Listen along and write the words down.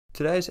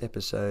Today's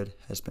episode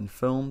has been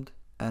filmed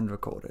and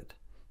recorded.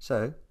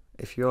 So,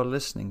 if you're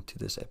listening to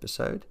this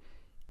episode,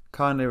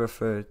 kindly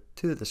refer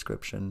to the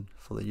description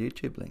for the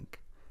YouTube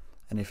link.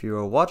 And if you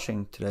are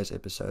watching today's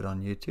episode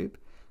on YouTube,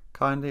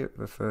 kindly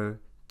refer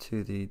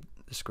to the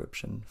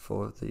description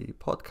for the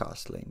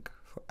podcast link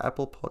for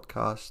Apple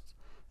Podcasts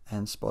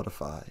and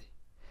Spotify.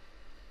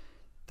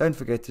 Don't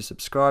forget to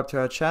subscribe to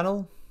our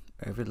channel.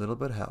 Every little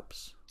bit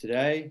helps.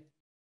 Today,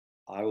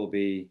 I will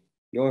be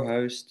your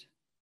host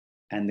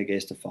and the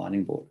guest of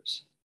Finding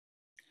Borders.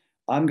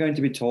 I'm going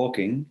to be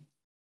talking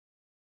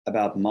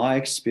about my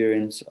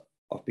experience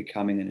of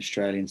becoming an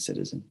Australian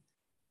citizen,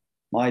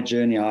 my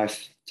journey I've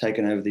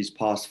taken over these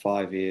past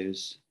 5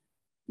 years,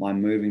 my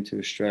moving to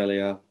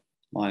Australia,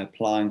 my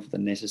applying for the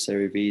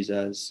necessary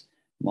visas,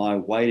 my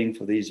waiting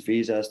for these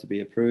visas to be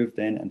approved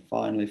then, and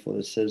finally for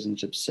the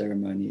citizenship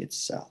ceremony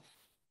itself.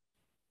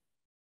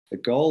 The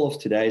goal of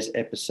today's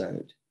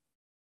episode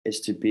is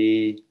to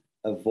be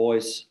a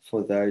voice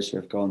for those who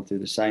have gone through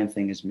the same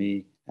thing as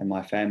me and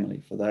my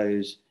family, for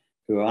those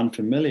who are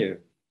unfamiliar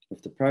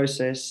with the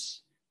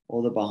process,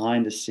 all the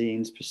behind the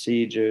scenes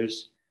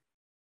procedures.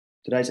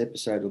 Today's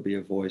episode will be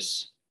a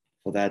voice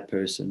for that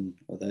person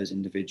or those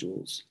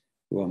individuals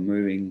who are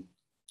moving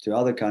to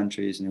other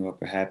countries and who are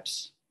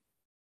perhaps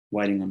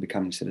waiting on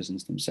becoming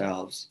citizens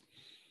themselves,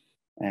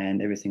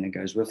 and everything that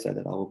goes with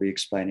that I will be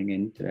explaining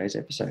in today's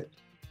episode.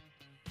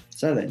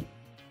 So then,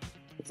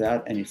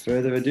 without any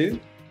further ado,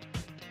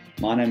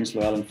 my name is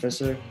Llewellyn,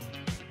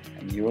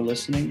 and you are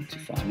listening to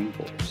Finding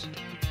Borders.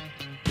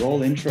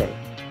 Roll intro,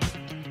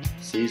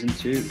 Season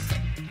 2,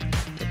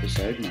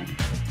 Episode 9.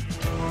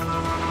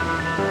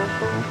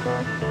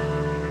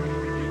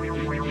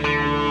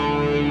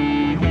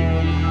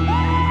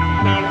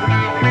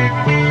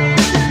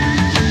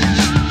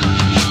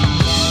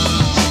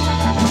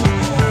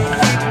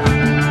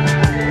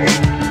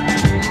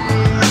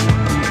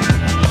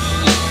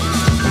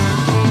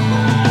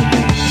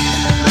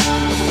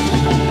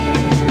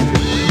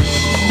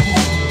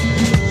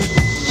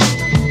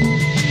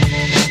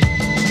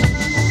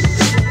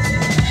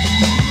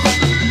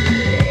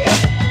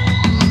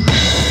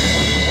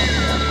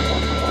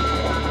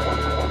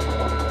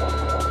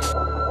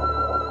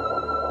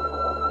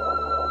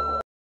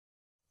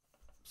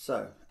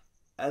 So,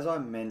 as I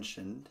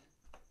mentioned,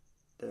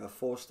 there are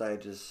 4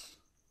 stages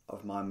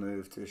of my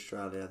move to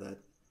Australia that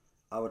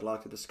I would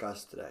like to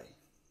discuss today.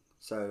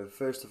 So,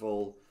 first of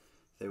all,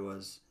 there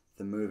was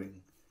the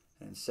moving,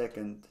 and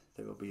second,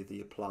 there will be the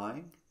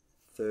applying,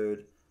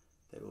 third,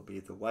 there will be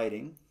the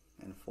waiting,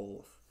 and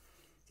fourth,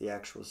 the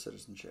actual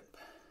citizenship.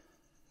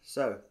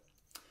 So,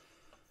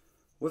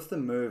 with the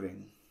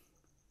moving,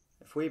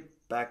 if we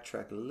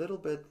backtrack a little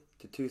bit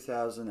to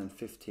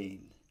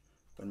 2015,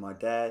 when my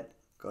dad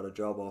got a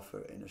job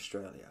offer in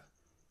Australia.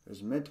 It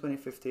was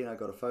mid-2015, I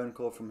got a phone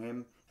call from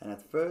him, and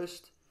at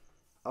first,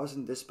 I was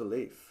in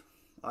disbelief.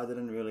 I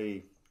didn't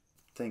really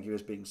think he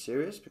was being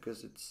serious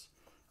because it's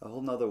a whole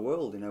nother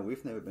world.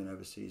 We've never been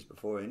overseas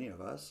before, any of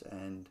us,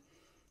 and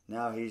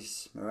now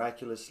he's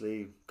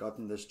miraculously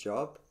gotten this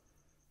job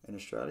in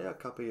Australia a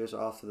couple of years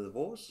after the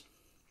divorce.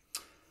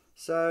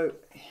 So,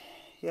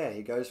 yeah,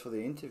 he goes for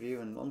the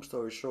interview, and long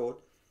story short,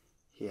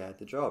 he had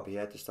the job. He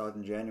had to start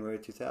in January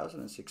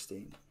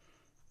 2016.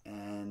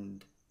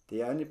 And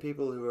the only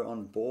people who were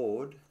on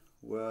board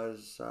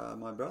was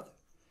my brother.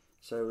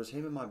 So it was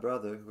him and my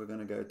brother who were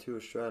going to go to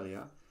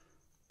Australia,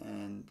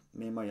 and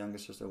me and my younger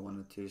sister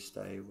wanted to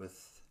stay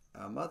with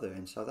our mother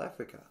in South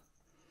Africa.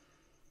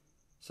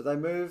 So they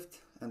moved,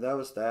 and that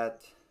was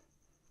that.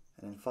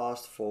 And then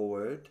fast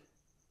forward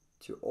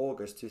to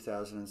August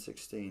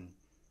 2016.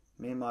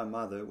 Me and my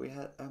mother, we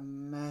had a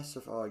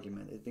massive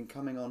argument. It'd been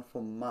coming on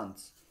for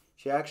months.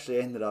 She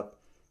actually ended up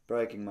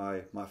breaking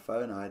my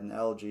phone. I had an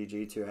LG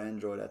G2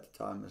 Android at the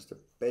time. It was the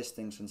best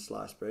thing since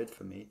sliced bread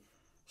for me.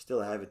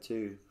 Still have it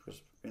too,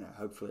 because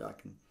hopefully I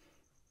can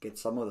get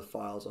some of the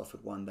files off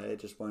it one day. It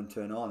just won't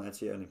turn on. That's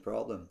the only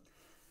problem.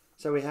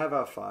 So we have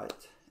our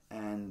fight,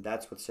 and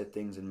that's what set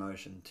things in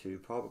motion to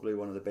probably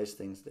one of the best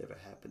things that ever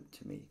happened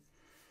to me.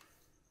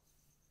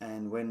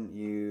 And when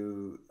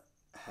you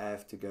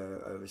have to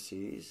go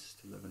overseas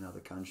to live in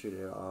another country,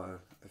 there are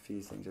a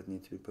few things that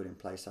need to be put in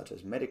place, such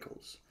as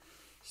medicals.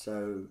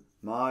 So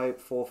my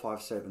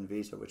 457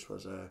 visa, which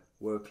was a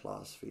work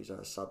class visa,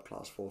 a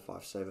subclass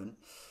 457,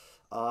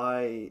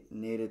 I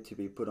needed to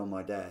be put on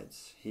my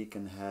dad's. He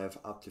can have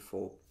up to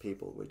 4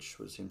 people, which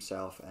was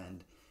himself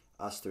and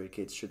us 3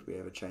 kids, should we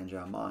ever change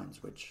our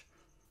minds, which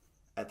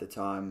at the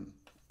time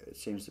it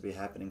seems to be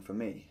happening for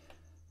me.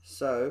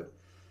 So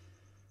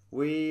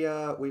we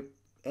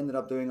ended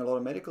up doing a lot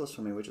of medicals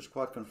for me, which was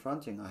quite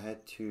confronting. I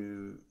had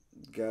to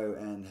go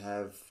and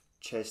have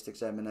chest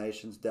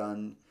examinations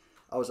done.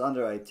 I was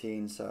under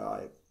 18,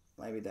 so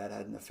maybe that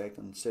had an effect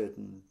on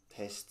certain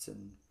tests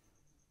and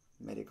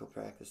medical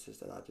practices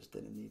that I just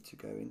didn't need to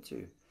go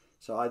into.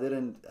 So I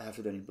didn't have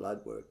to do any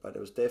blood work, but it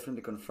was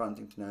definitely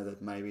confronting to know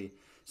that maybe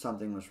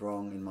something was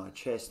wrong in my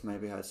chest.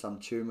 Maybe I had some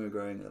tumor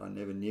growing that I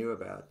never knew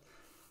about.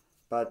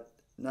 But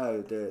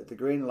no, the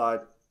green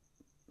light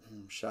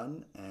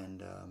shone,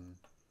 and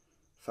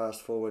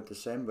fast forward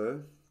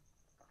December,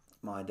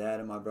 my dad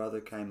and my brother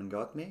came and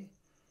got me,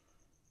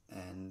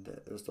 and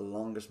it was the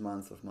longest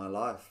month of my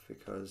life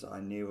because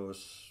I knew it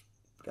was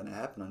going to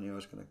happen. I knew I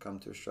was going to come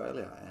to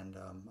Australia, and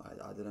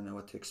I didn't know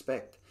what to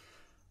expect.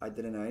 I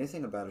didn't know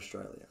anything about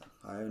Australia.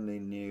 I only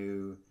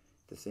knew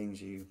the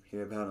things you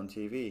hear about on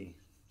TV,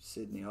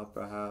 Sydney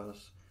Opera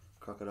House,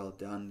 Crocodile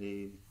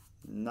Dundee.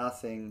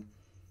 Nothing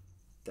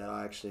that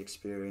I actually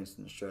experienced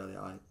in Australia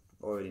I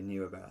already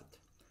knew about.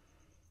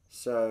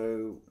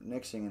 So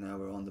next thing you know,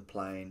 we're on the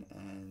plane,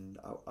 and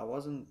I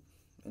wasn't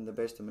in the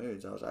best of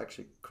moods. I was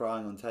actually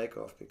crying on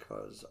takeoff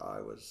because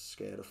I was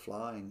scared of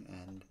flying,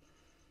 and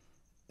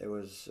it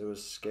was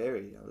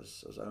scary. I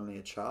was only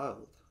a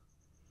child.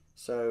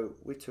 So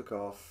we took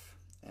off,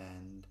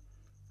 and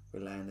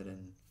we landed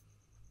in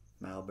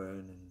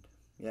Melbourne, and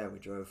yeah, we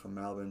drove from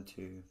Melbourne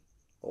to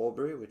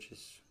Albury, which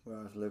is where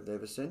I've lived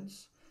ever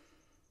since,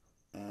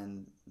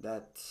 and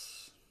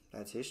that's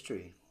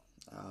history.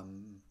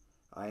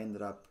 I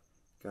ended up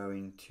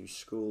going to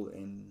school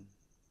in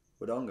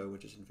Wodonga,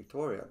 which is in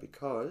Victoria,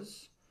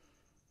 because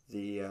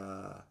the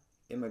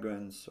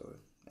immigrants or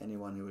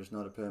anyone who was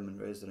not a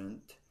permanent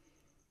resident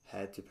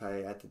had to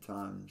pay at the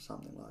time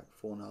something like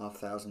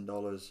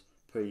 $4,500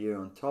 per year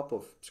on top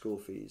of school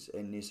fees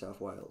in New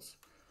South Wales,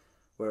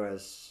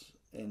 whereas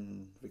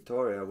in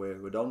Victoria, where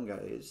Wodonga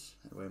is,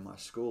 where my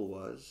school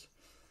was,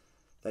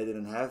 they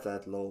didn't have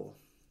that law.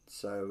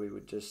 So we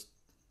would just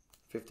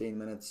 15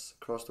 minutes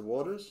across the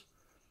waters,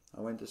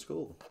 I went to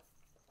school.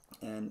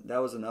 And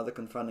that was another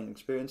confronting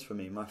experience for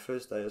me. My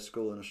first day of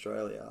school in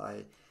Australia,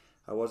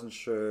 I wasn't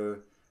sure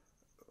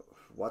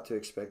what to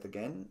expect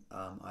again.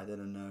 I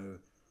didn't know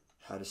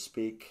how to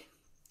speak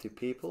to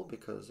people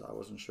because I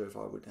wasn't sure if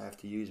I would have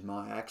to use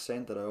my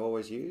accent that I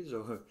always use,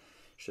 or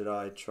should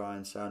I try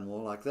and sound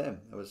more like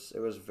them. It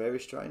was very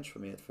strange for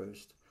me at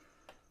first.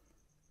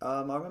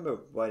 I remember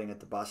waiting at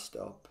the bus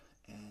stop,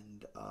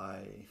 and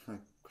I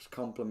was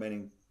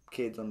complimenting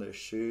kids on their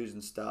shoes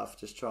and stuff,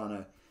 just trying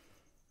to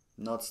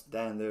not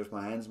stand there with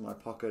my hands in my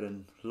pocket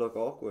and look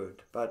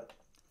awkward. But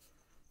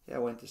yeah, I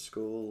went to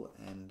school,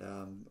 and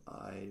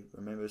I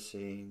remember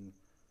seeing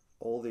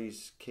all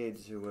these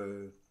kids who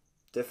were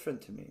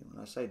different to me.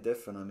 When I say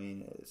different, I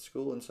mean at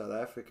school in South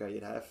Africa,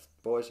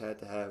 boys had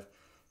to have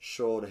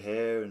short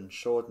hair and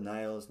short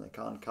nails, and they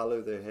can't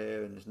colour their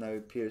hair, and there's no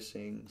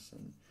piercings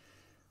and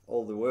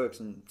all the works.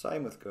 And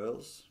same with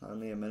girls,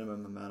 only a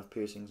minimum amount of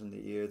piercings in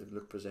the ear that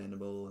look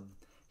presentable, and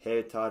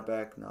hair tied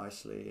back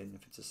nicely, and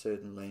if it's a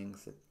certain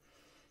length,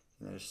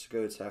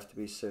 skirts have to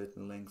be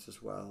certain lengths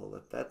as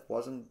well. That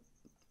wasn't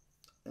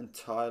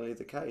entirely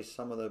the case.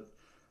 Some of the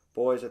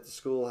boys at the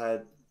school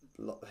had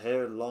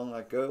hair long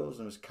like girls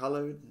and was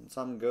coloured, and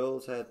some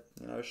girls had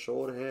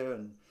short hair,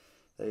 and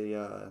they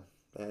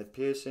had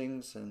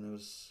piercings, and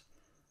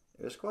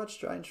it was quite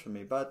strange for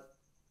me. But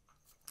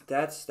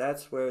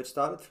that's where it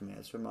started for me.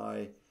 That's where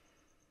my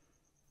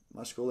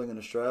schooling in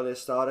Australia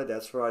started.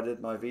 That's where I did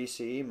my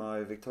VCE,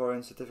 my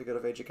Victorian Certificate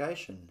of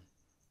Education,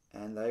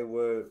 and they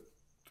were,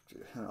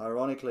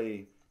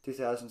 ironically,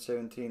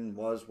 2017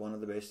 was one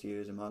of the best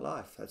years in my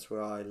life. That's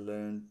where I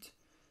learned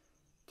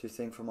to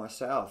think for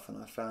myself,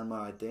 and I found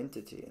my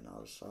identity. And I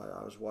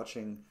was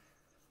watching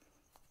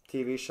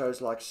TV shows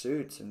like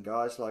Suits, and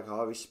guys like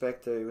Harvey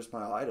Specter. He was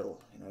my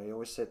idol. He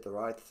always said the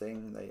right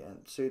thing.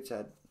 And Suits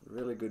had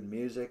really good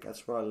music.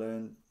 That's where I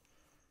learned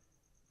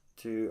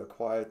to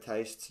acquire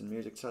tastes in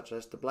music such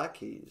as the Black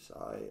Keys.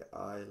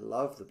 I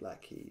love the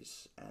Black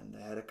Keys, and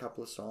they had a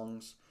couple of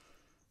songs.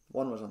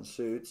 One was on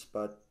Suits,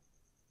 but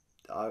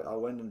I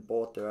went and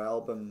bought their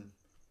album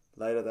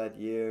later that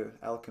year,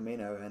 El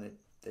Camino, and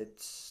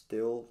it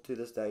still to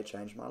this day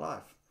changed my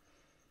life.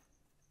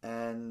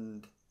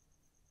 And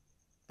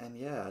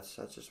yeah,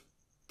 I just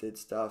did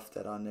stuff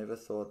that I never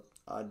thought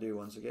I'd do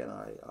once again.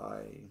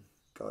 I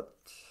got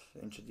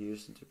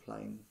introduced into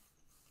playing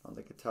on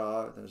the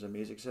guitar. There was a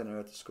music center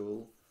at the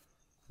school.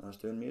 I was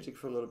doing music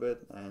for a little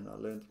bit, and I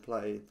learned to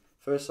play.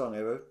 First song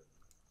ever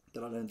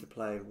that I learned to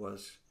play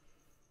was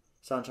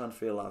Sunshine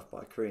Feel Love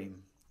by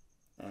Cream,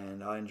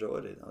 and I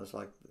enjoyed it. I was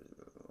like,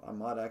 I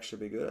might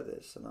actually be good at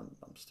this, and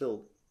I'm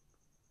still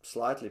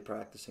slightly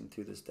practicing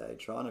to this day,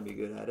 trying to be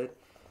good at it.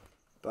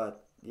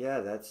 But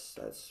yeah, that's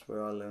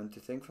where I learned to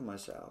think for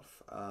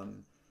myself.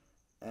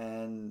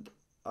 And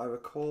I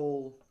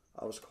recall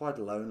I was quite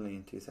lonely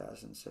in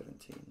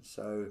 2017.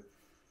 So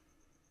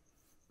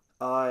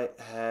I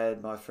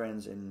had my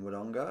friends in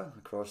Wodonga,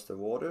 across the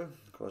water,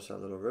 across our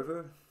little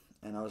river,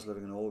 and I was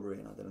living in Albury,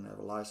 and I didn't have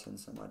a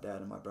license, and my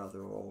dad and my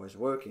brother were always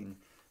working.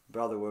 My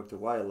brother worked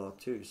away a lot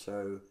too,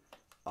 so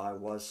I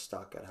was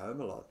stuck at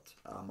home a lot.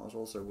 I was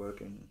also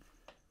working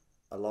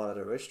a lot at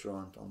a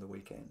restaurant on the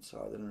weekend,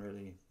 so I didn't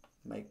really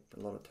make a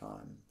lot of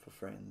time for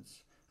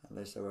friends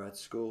unless they were at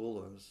school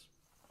or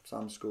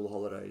some school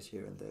holidays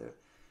here and there.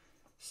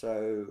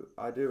 So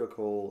I do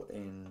recall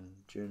in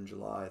June,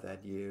 July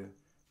that year,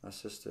 my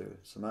sister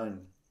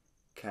Simone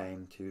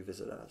came to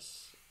visit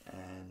us,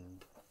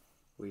 and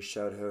we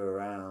showed her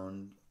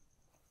around,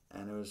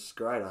 and it was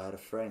great. I had a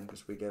friend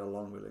because we get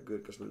along really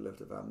good because we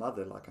lived with our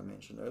mother, like I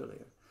mentioned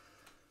earlier.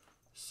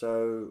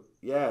 So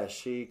yeah,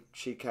 she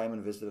came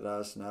and visited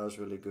us, and that was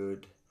really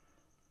good.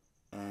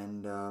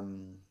 And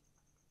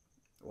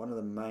one of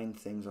the main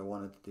things I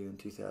wanted to do in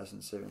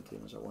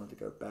 2017 was I wanted to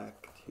go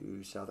back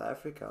to South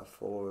Africa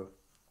for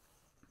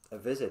a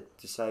visit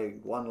to say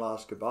one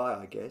last goodbye,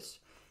 I guess.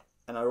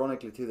 And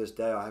ironically, to this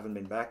day, I haven't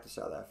been back to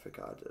South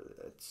Africa.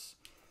 It's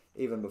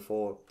even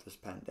before this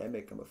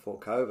pandemic and before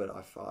COVID,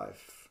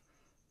 I've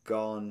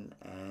gone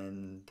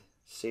and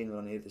seen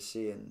what I needed to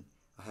see, and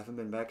I haven't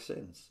been back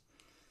since.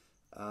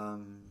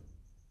 And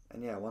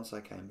yeah, once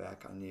I came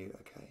back, I knew,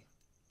 okay,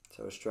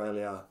 so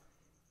Australia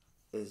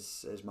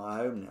is my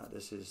home now.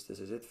 This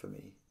is it for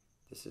me.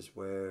 This is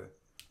where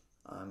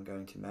I'm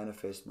going to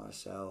manifest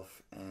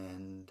myself,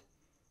 and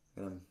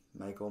I'm going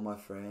to make all my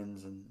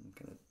friends, and I'm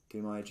going to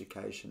do my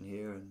education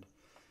here,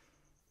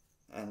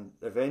 and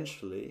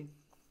eventually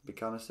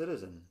become a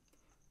citizen,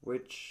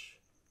 which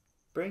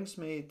brings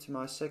me to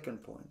my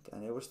second point,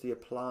 and it was the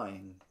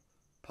applying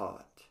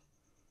part.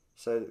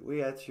 So we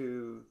had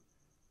to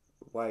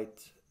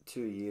wait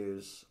 2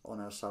 years on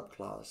our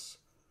subclass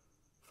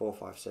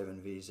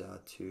 457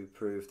 visa to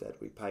prove that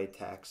we paid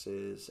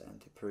taxes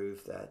and to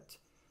prove that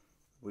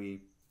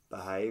we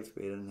behaved,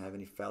 we didn't have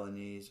any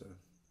felonies or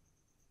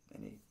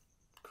any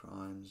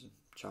crimes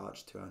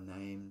charged to our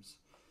names.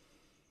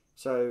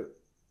 So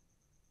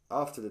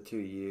after the 2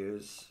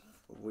 years,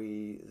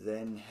 we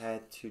then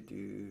had to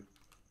do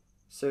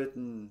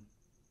certain,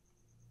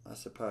 I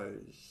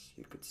suppose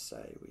you could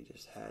say, we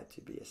just had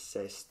to be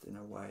assessed in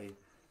a way.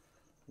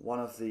 One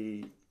of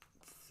the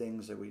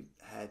things that we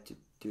had to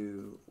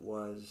do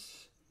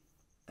was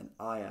an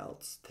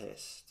IELTS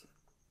test.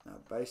 Now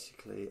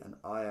basically an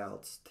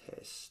IELTS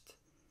test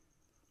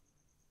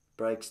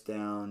breaks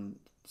down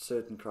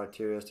certain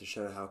criteria to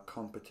show how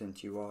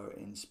competent you are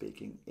in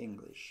speaking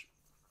English.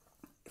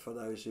 For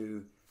those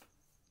who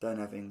don't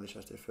have English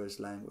as their first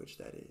language,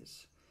 that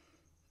is.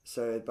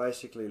 So it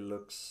basically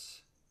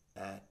looks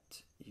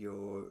at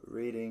your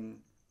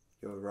reading,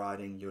 your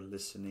writing, your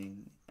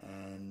listening,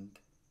 and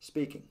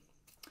speaking.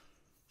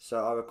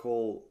 So I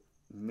recall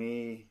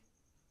me,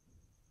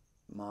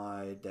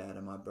 my dad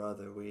and my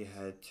brother, we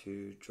had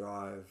to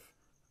drive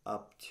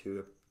up to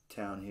a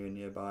town here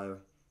nearby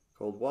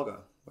called Wagga,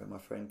 where my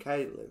friend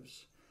Kay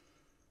lives.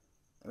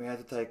 And we had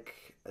to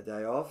take a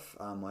day off.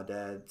 My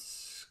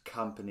dad's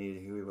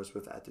company, who he was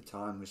with at the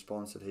time, who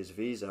sponsored his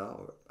visa,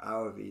 or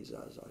our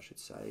visas I should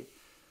say,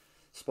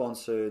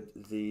 sponsored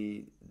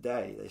the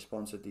day. They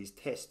sponsored these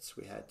tests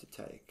we had to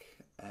take,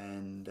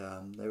 and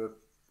they were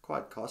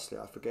quite costly.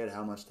 I forget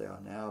how much they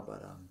are now,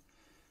 but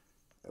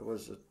it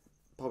was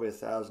probably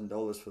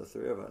 $1,000 for the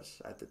three of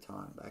us at the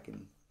time, back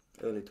in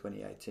early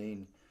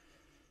 2018.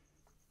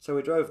 So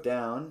we drove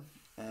down,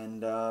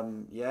 and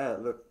yeah,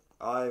 look,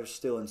 I was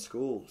still in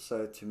school,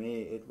 so to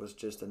me it was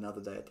just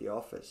another day at the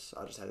office.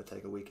 I just had to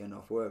take a weekend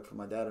off work. For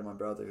my dad and my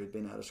brother, who'd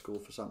been out of school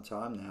for some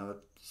time now,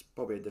 it's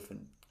probably a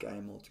different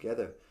game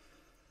altogether.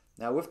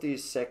 Now with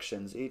these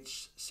sections,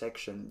 each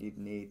section you'd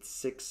need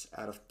 6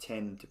 out of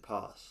 10 to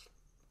pass.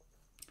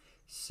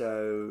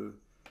 So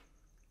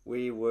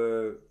we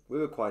were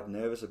quite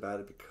nervous about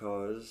it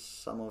because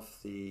some of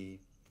the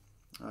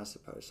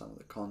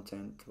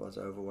content was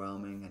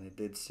overwhelming, and it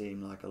did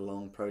seem like a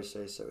long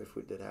process. So if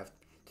we did have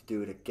to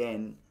do it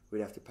again,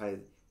 we'd have to pay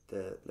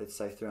let's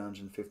say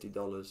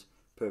 $350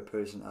 per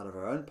person out of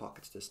our own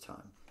pockets this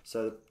time.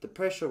 So the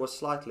pressure was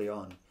slightly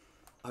on.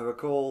 I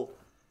recall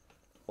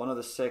one of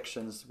the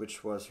sections,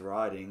 which was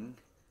writing.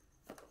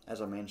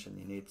 As I mentioned,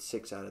 you need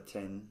 6 out of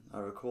 10. I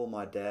recall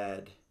my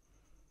dad,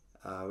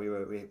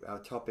 our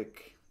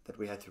topic that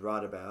we had to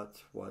write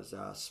about was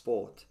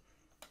sport,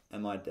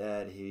 and my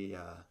dad, he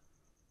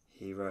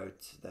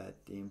wrote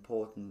that the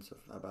importance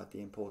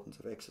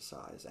of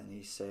exercise, and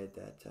he said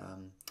that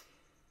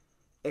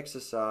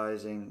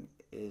exercising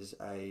is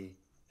a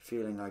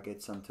feeling I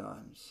get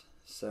sometimes,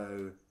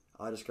 so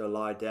I just go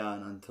lie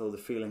down until the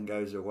feeling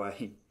goes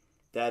away.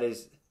 That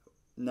is,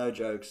 no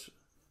jokes,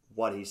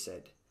 what he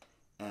said.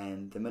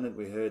 And the minute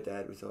we heard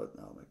that, we thought,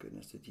 oh my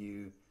goodness, did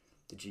you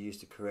use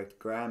the correct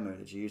grammar?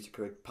 Did you use the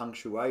correct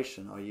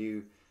punctuation?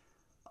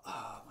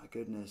 Oh my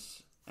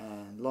goodness.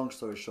 And long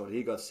story short,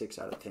 he got 6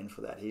 out of 10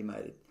 for that. He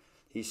made it.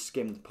 He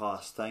skimmed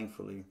past,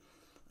 thankfully.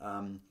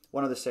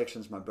 One of the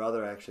sections my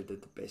brother actually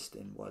did the best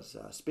in was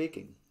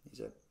speaking. He's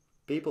a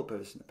people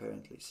person,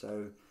 apparently,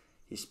 so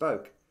he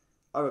spoke.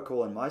 I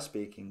recall in my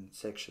speaking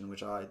section,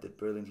 which I did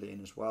brilliantly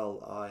in as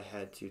well, I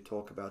had to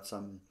talk about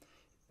some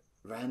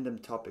random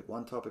topic.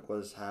 One topic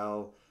was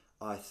how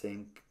I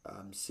think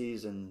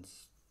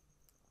seasons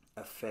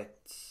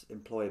affects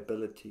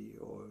employability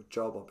or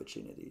job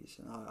opportunities,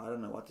 and I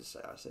don't know what to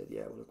say. I said,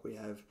 yeah, well, look, we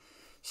have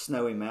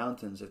snowy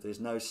mountains. If there's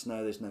no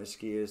snow, there's no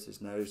skiers,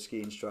 there's no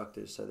ski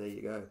instructors, so there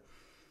you go.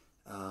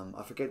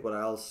 I forget what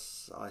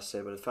else I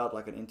said, but it felt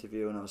like an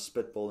interview, and I was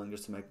spitballing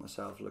just to make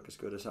myself look as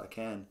good as I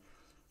can.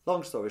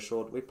 Long story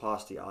short, we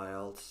passed the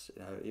IELTS.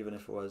 Even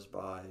if it was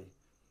by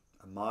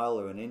a mile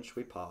or an inch,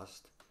 we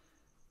passed.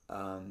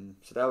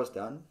 So that was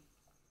done,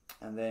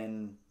 and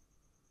then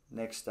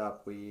next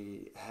up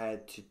we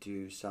had to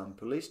do some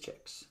police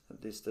checks.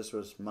 This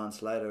was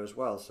months later as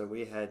well, so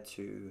we had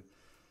to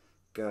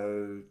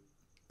go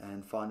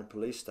and find a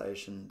police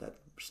station that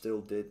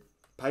still did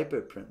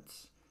paper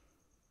prints,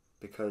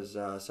 because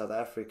South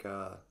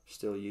Africa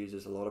still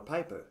uses a lot of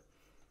paper.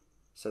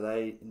 So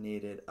they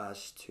needed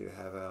us to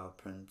have our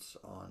prints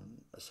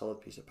on a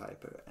solid piece of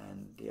paper,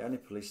 and the only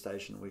police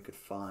station we could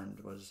find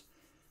was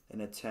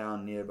in a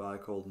town nearby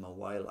called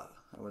Llewellyn.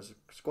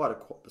 It's quite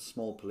a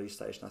small police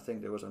station. I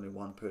think there was only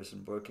one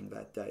person working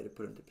that day, to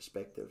put it into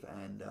perspective,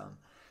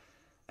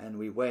 and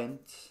we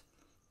went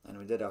and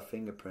we did our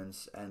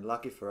fingerprints, and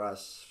lucky for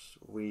us,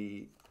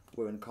 we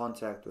were in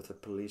contact with a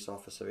police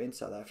officer in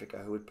South Africa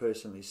who would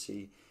personally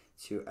see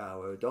to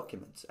our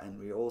documents, and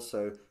we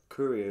also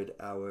couriered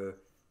our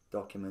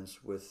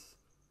documents with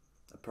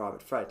a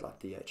private freight like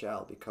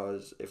DHL,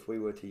 because if we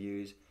were to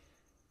use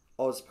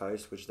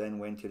Ozpost, which then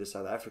went to the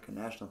South African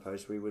National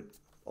Post, we would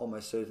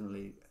almost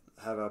certainly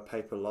have our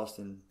paper lost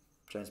in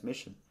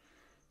transmission.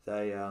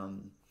 They,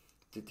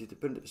 to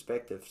put into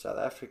perspective, South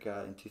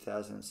Africa in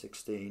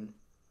 2016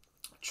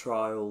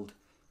 trialed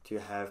to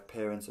have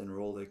parents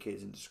enroll their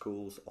kids into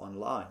schools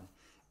online,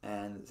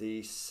 and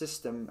the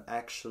system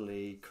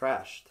actually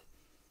crashed,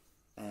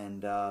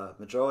 and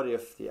majority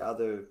of the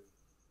other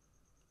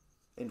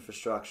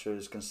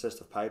infrastructures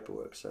consist of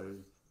paperwork. So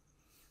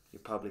your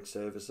public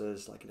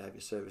services, like you'd have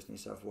your Service New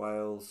South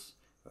Wales,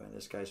 or in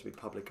this case it would be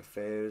public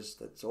affairs.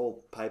 That's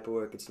all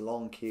paperwork. It's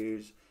long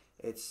queues.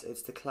 It's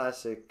the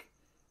classic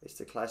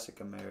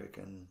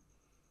American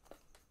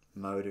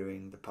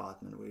motoring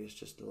department where it's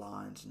just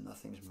lines and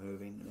nothing's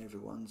moving and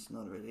everyone's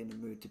not really in the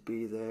mood to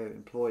be there,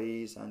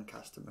 employees and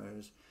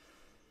customers.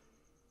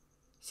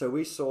 So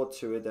we saw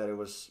to it that it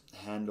was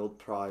handled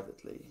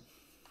privately,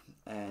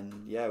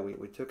 and yeah,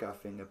 we took our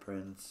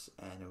fingerprints,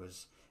 and it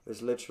was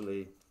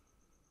literally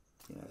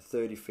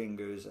 30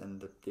 fingers,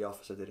 and the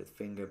officer did it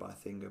finger by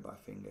finger by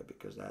finger,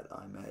 because that,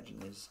 I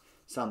imagine, is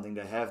something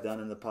they have done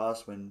in the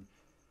past when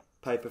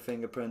paper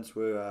fingerprints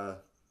were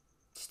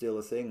still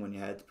a thing, when you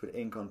had to put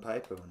ink on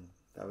paper, when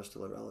that was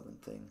still a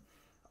relevant thing.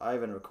 I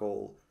even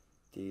recall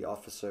the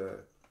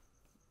officer,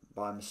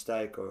 by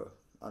mistake or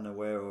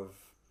unaware of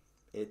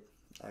it,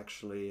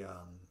 actually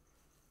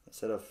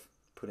instead of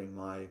putting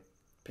my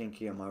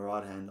pinky on my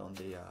right hand on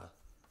the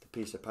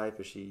piece of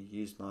paper, she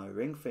used my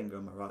ring finger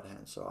on my right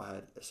hand, so I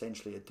had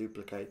essentially a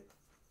duplicate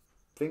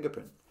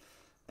fingerprint.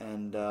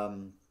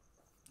 And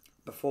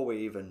before we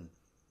even,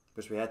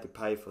 because we had to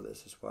pay for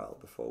this as well,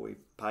 before we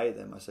paid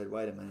them, I said,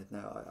 wait a minute,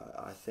 now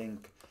I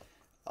think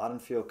I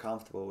don't feel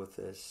comfortable with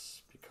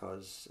this,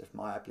 because if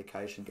my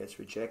application gets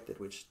rejected,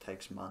 which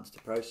takes months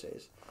to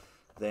process,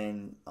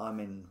 then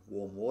I'm in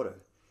warm water.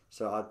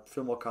 So I'd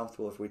feel more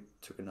comfortable if we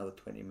took another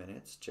 20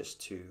 minutes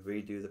just to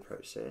redo the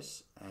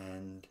process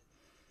and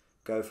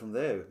go from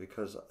there,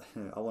 because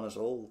I want us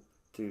all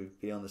to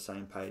be on the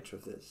same page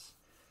with this.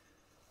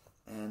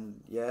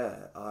 And yeah,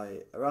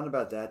 around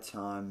about that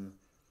time,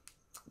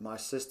 my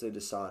sister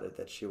decided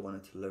that she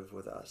wanted to live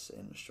with us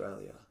in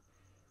Australia.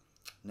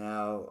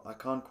 Now, I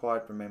can't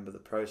quite remember the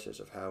process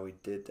of how we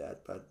did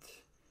that, but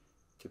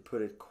to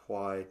put it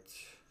quite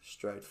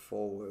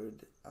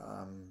straightforward,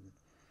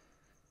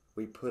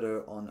 we put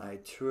her on a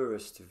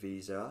tourist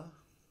visa,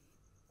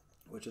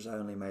 which is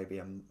only maybe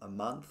a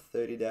month,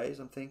 30 days,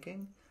 I'm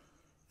thinking.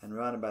 And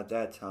around about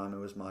that time, it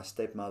was my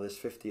stepmother's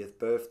 50th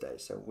birthday.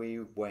 So we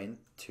went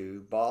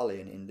to Bali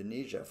in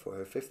Indonesia for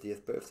her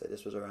 50th birthday.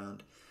 This was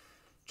around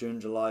June,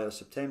 July, or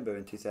September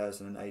in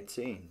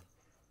 2018.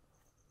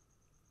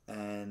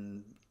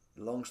 And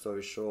long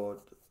story short,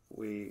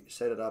 we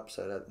set it up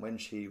so that when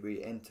she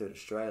re-entered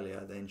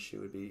Australia, then she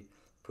would be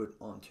put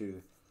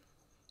onto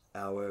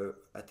our,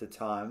 at the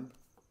time,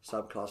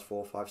 subclass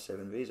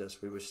 457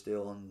 visas. We were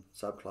still on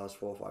subclass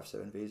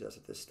 457 visas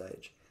at this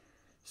stage.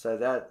 So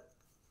that,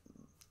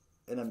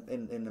 in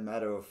a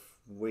matter of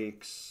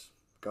weeks,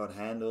 got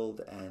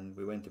handled, and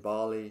we went to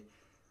Bali,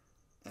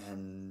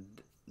 and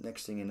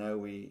next thing you know,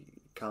 we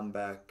come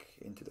back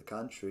into the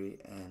country,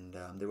 and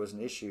there was an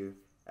issue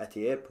at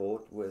the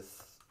airport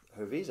with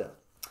her visa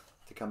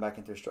to come back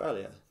into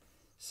Australia.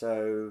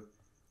 So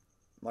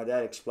my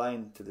dad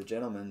explained to the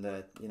gentleman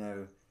that,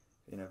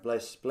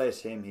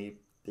 bless him,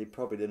 he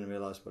probably didn't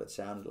realize what it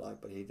sounded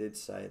like, but he did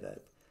say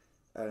that,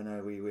 oh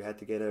no, we had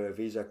to get her a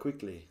visa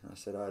quickly. I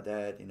said, oh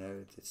Dad,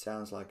 it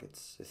sounds like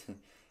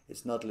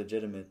it's not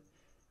legitimate.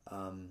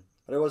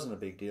 But it wasn't a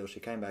big deal. She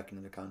came back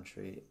into the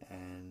country,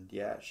 and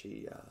yeah,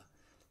 she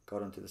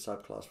got onto the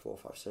subclass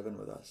 457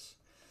 with us.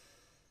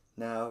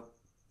 Now,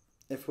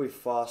 if we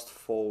fast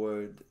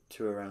forward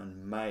to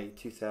around May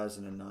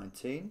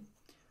 2019,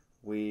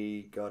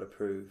 we got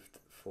approved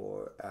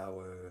for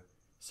our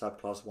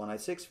subclass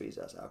 186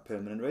 visas, our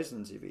permanent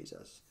residency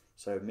visas.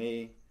 So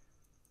me,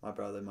 my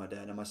brother, my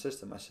dad, and my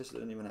sister. My sister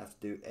didn't even have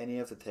to do any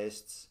of the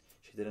tests.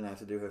 She didn't have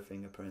to do her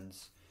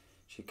fingerprints.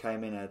 She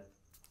came in at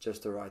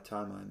just the right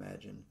time, I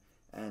imagine.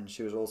 And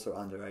she was also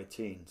under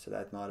 18, so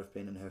that might have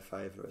been in her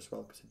favour as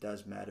well, because it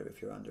does matter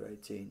if you're under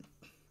 18.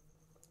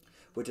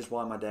 Which is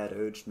why my dad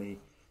urged me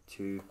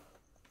to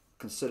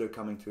consider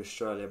coming to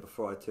Australia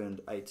before I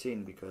turned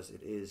 18, because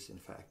it is in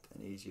fact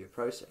an easier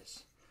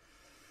process.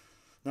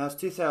 Now it's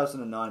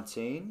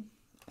 2019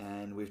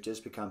 and we've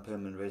just become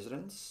permanent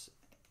residents,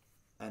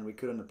 and we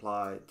couldn't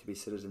apply to be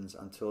citizens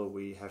until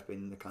we have been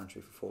in the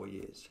country for 4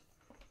 years.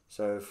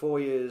 So 4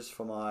 years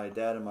for my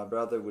dad and my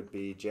brother would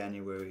be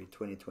January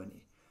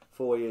 2020.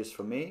 4 years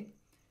for me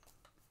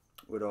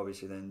would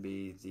obviously then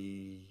be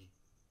the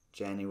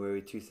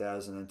January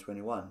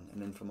 2021,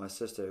 and then for my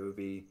sister it would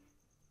be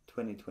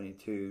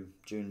 2022,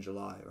 June,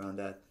 July, around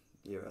that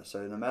era.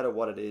 So no matter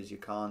what it is, you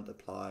can't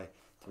apply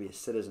to be a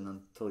citizen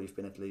until you've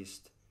been at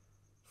least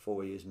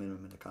 4 years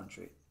minimum in the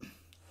country.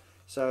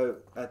 So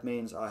that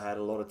means I had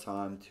a lot of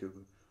time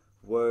to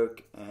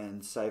work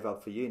and save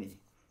up for uni,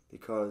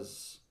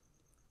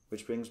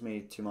 which brings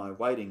me to my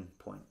waiting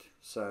point.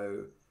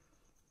 So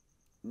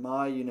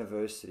my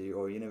university,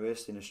 or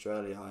university in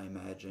Australia, I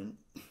imagine,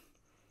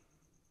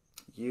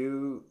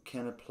 you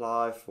can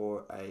apply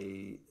for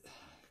a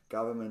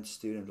government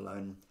student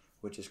loan,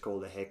 which is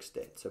called a HECS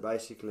debt. So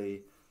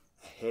basically,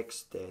 a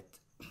HECS debt,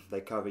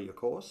 they cover your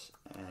course,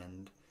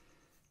 and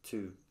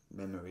to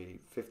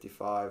memory,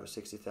 $55,000 or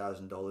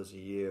 $60,000 a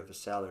year of a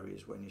salary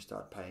is when you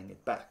start paying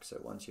it back. So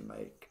once you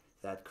make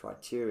that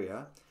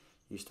criteria,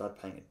 you start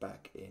paying it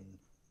back in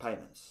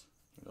payments,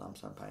 in lump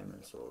sum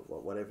payments, or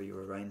whatever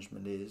your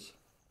arrangement is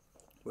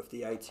with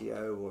the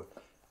ATO or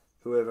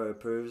whoever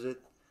approves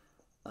it.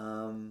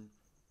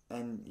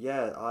 And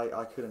yeah,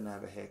 I couldn't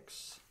have a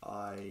HECS.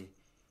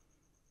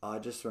 I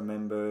just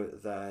remember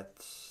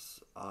that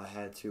I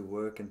had to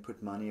work and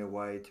put money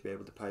away to be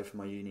able to pay for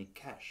my uni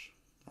cash.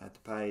 I had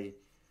to pay,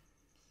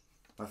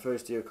 my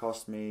first year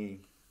cost me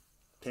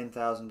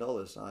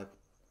 $10,000. I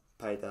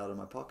paid that out of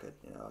my pocket.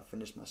 I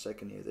finished my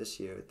second year this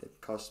year.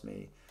 It cost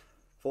me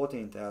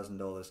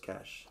 $14,000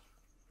 cash.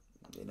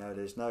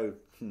 There's no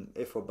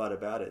if or but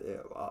about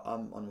it.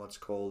 I'm on what's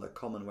called a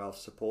Commonwealth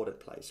supported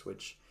place,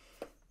 which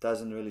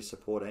doesn't really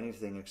support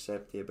anything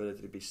except the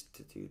ability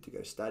to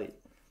go study.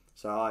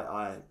 So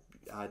I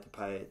had to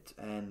pay it,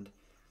 and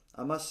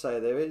I must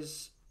say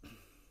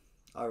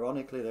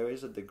ironically, there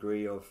is a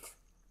degree of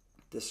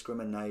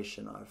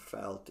discrimination I've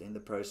felt in the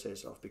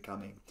process of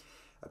becoming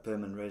a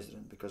permanent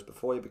resident, because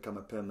before you become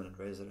a permanent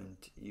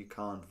resident, you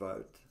can't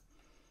vote.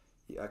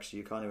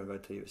 You can't even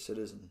vote till you're a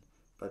citizen,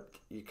 but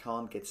you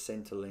can't get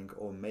Centrelink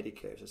or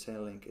Medicare. So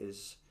Centrelink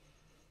is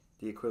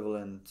the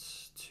equivalent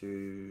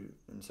to,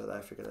 in South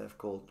Africa, they've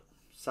called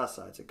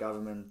SASSA. It's a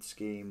government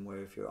scheme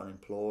where if you're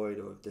unemployed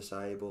or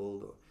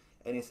disabled or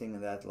anything in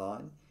that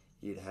line,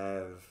 you'd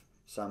have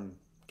some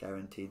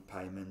guaranteed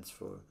payments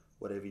for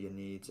whatever your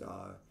needs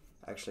are.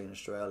 Actually, in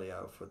Australia,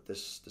 for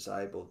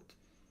disabled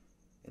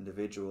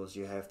individuals,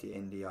 you have the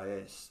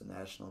NDIS, the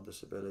National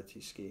Disability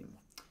Scheme.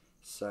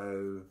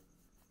 So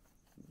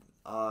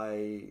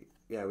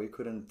we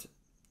couldn't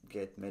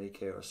get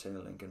Medicare or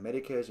Centrelink, and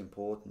Medicare is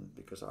important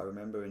because I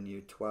remember in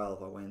year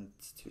 12 I went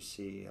to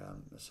see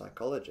a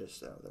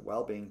psychologist, the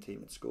wellbeing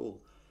team at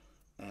school,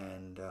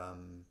 and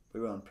we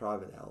were on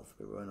private health,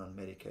 we weren't on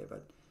Medicare,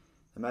 but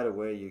no matter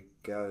where you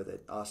go, they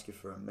ask you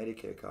for a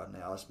Medicare card, and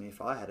they asked me if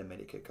I had a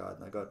Medicare card,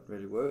 and I got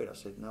really worried. I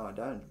said, no, I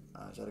don't.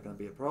 Is that going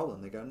to be a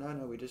problem? They go, no,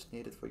 we just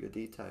need it for your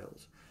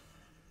details.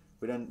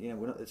 We don't,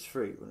 it's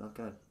free. We're not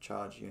going to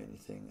charge you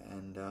anything.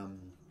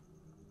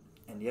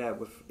 And yeah,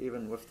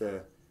 even with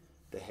the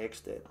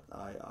HECS debt,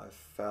 I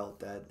felt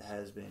that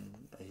has been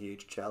a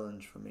huge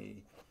challenge for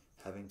me,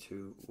 having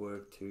to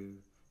work to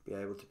be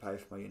able to pay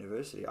for my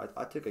university.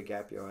 I took a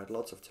gap year. I had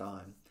lots of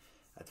time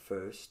at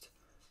first,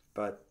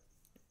 but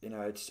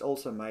it's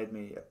also made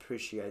me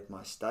appreciate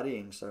my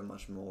studying so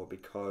much more,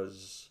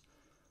 because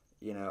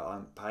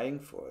I'm paying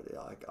for it.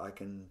 I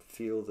can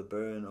feel the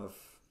burn of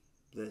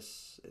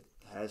this. It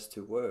has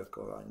to work,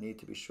 or I need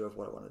to be sure of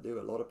what I want to do.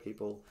 A lot of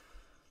people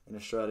in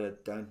Australia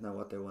don't know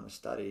what they want to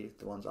study.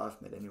 The ones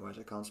I've met anyways,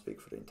 I can't speak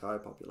for the entire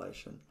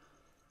population.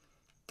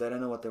 They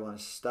don't know what they want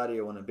to study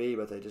or want to be,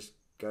 but they just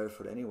go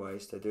for it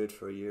anyways. They do it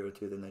for a year or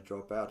two, then they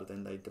drop out, or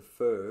then they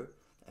defer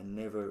and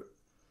never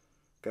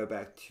go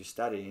back to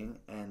studying,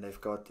 and they've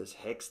got this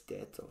HECS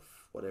debt of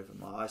whatever.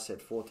 I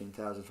said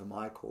 $14,000 for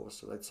my course,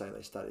 so let's say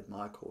they studied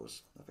my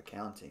course of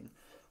accounting,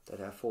 they'd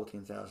have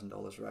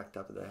 $14,000 racked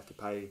up that they have to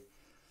pay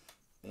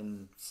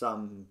in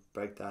some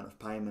breakdown of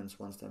payments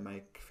once they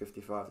make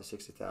 $55,000 to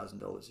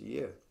 $60,000 a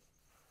year.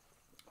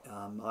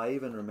 I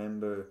even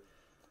remember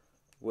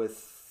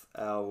with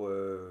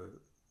our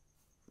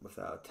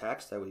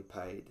tax that we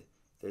paid,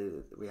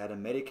 we had a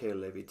Medicare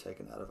levy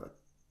taken out of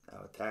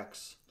our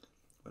tax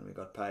when we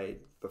got paid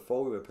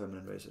before we were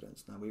permanent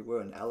residents. Now, we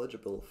weren't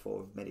eligible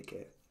for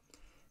Medicare,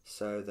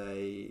 so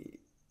they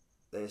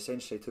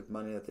essentially took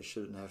money that they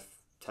shouldn't have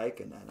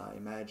taken, and I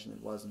imagine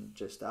it wasn't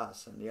just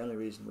us, and the only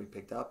reason we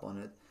picked up on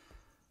it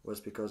was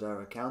because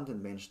our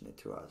accountant mentioned it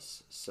to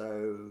us.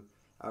 So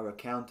our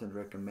accountant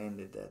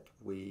recommended that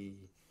we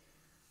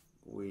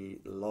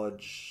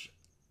lodge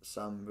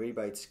some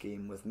rebate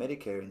scheme with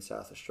Medicare in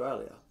South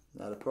Australia.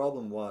 Now, the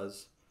problem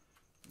was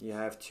you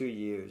have 2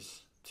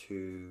 years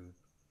to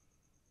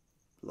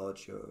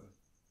lodge your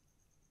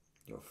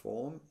your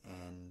form,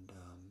 and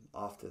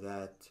after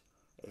that,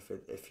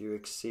 if you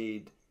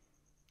exceed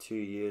 2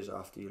 years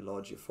after you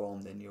lodge your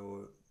form, then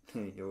your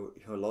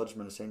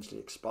lodgement essentially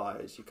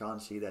expires. You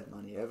can't see that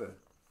money ever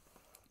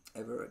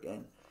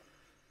again.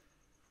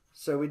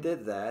 So we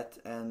did that,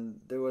 and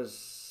there were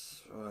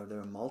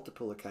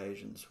multiple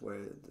occasions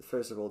where,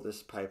 first of all,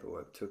 this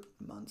paperwork took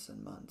months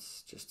and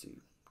months just to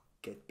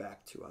get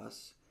back to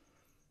us.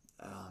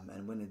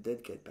 And when it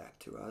did get back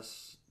to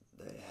us,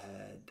 they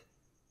had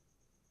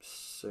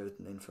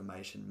certain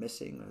information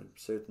missing, or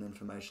certain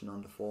information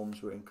on the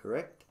forms were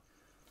incorrect.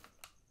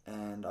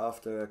 And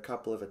after a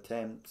couple of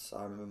attempts,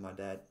 I remember my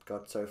dad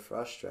got so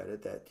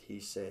frustrated that he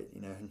said,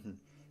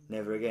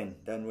 never again,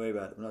 don't worry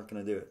about it, I'm not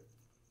going to do it.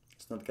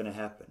 It's not going to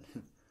happen.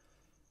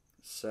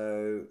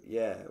 So,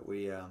 yeah,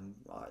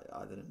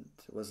 I didn't,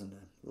 it wasn't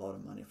a lot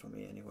of money for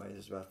me anyway. It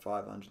was about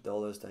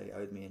 $500 they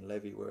owed me in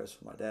levy, whereas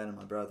for my dad and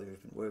my brother,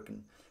 who've been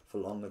working for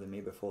longer than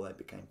me before they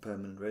became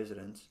permanent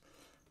residents,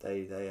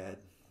 they had,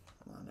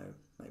 I don't know,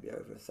 maybe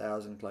over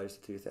 1,000, close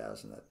to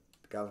 2,000 that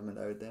the government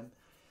owed them.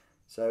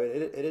 So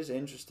it is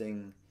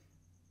interesting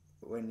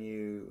when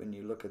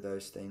you look at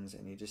those things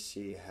and you just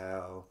see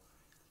how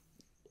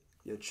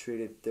you're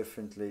treated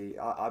differently.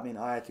 I mean,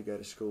 I had to go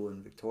to school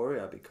in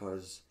Victoria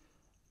because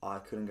I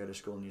couldn't go to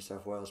school in New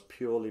South Wales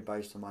purely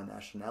based on my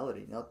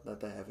nationality. Not that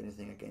they have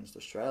anything against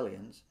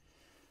Australians,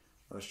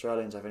 or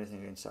Australians have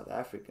anything against South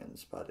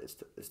Africans, but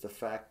it's the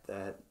fact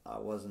that I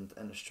wasn't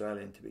an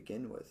Australian to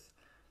begin with,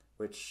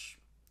 which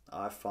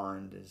I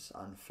find is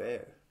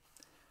unfair.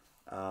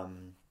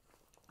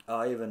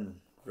 I even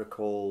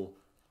recall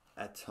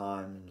at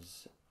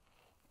times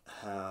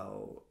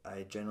how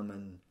a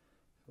gentleman,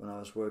 when I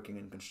was working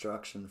in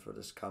construction for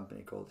this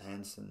company called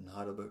Hanson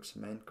Heidelberg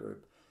Cement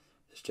Group,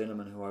 this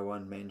gentleman who I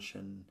won't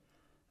mention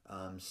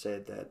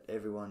said that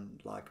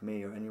everyone like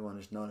me or anyone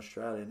who's not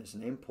Australian is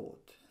an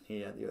import.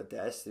 He had the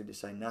audacity to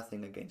say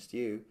nothing against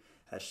you.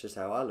 That's just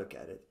how I look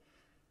at it.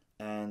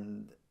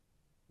 And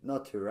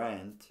not to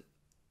rant,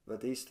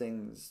 but these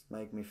things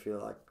make me feel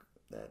like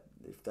that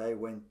if they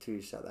went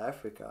to South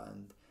Africa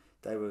and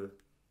they were,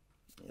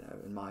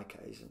 in my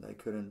case, and they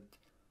couldn't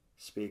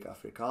speak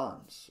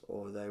Afrikaans,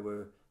 or they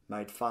were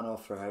made fun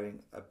of for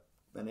having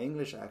an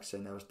English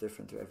accent that was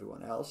different to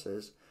everyone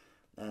else's,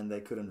 and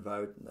they couldn't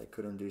vote and they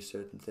couldn't do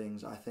certain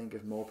things, I think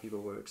if more people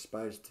were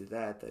exposed to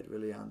that, they'd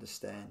really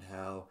understand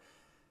how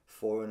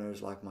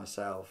foreigners like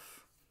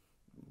myself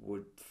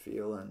would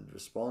feel and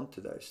respond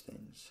to those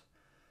things.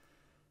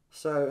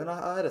 So, and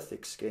I had a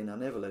thick skin. I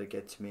never let it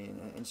get to me.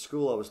 In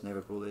school, I was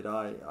never bullied.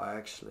 I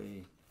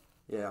actually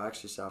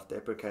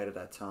self-deprecated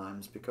at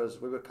times because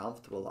we were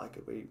comfortable like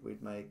it.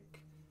 We'd make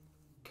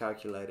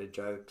calculated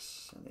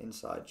jokes and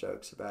inside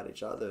jokes about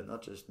each other,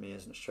 not just me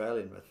as an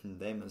Australian, but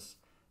them as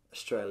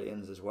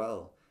Australians as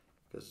well.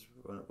 Because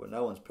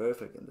no one's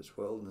perfect in this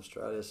world, and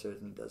Australia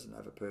certainly doesn't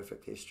have a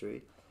perfect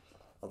history,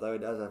 although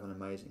it does have an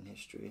amazing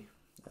history,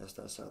 as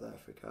does South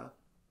Africa.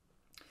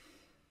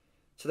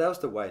 So that was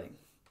the waiting.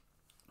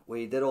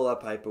 We did all our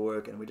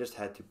paperwork and we just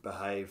had to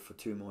behave for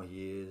 2 more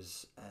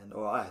years,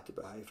 or I had to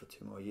behave for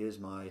 2 more years.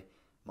 My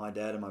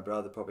dad and my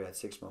brother probably had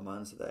 6 more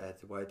months that they had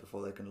to wait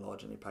before they can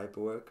lodge any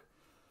paperwork.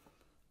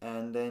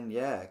 And then,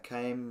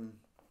 came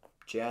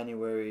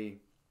January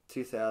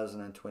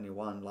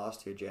 2021,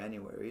 last year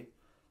January,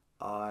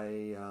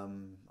 I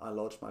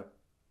lodged my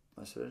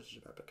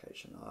citizenship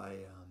application.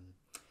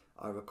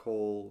 I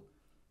recall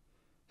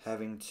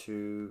having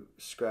to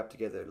scrap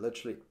together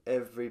literally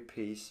every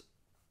piece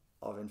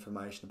of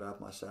information about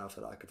myself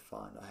that I could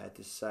find. I had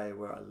to say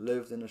where I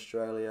lived in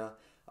Australia.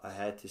 I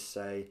had to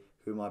say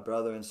who my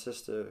brother and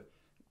sister,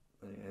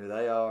 who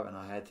they are, and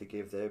I had to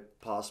give their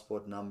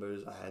passport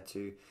numbers. I had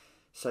to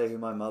say who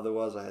my mother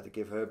was. I had to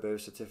give her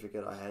birth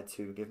certificate. I had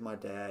to give my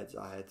dad's.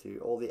 I had to,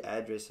 all the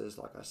addresses,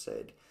 like I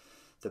said,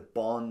 the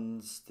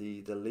bonds,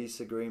 the lease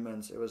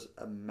agreements. It was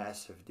a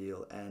massive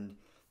deal. And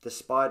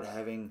despite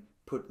having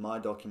put my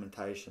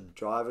documentation,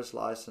 driver's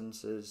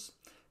licenses,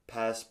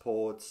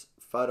 passports,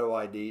 photo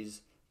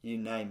IDs, you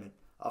name it,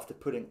 after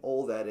putting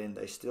all that in,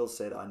 they still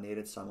said I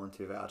needed someone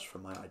to vouch for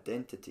my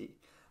identity.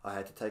 I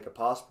had to take a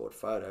passport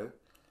photo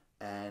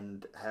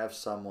and have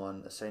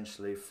someone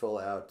essentially fill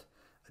out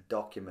a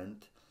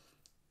document,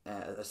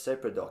 a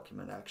separate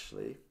document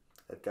actually,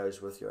 that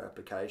goes with your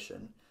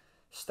application,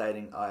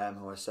 stating I am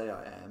who I say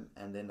I am,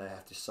 and then they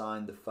have to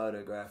sign the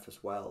photograph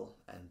as well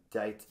and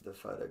date the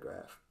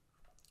photograph.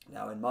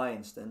 Now in my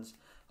instance,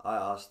 I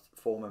asked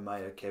former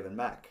Mayor Kevin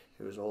Mack,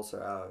 who is also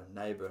our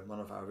neighbour and one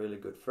of our really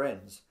good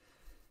friends.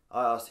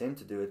 I asked him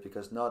to do it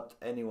because not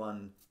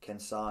anyone can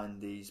sign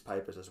these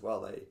papers as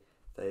well.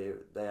 They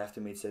have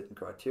to meet certain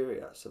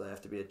criteria. So they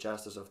have to be a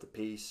Justice of the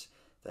Peace,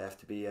 they have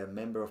to be a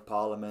Member of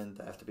Parliament,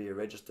 they have to be a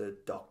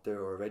registered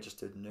doctor or a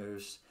registered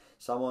nurse,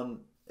 someone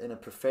in a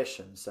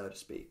profession, so to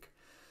speak.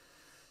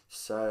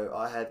 So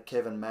I had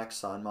Kevin Mack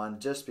sign mine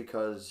just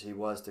because he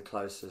was the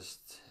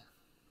closest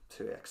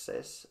to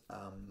access.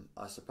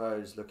 I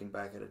suppose looking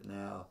back at it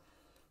now,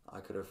 I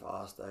could have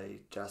asked a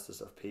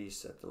Justice of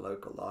Peace at the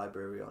local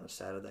library on a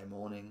Saturday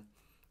morning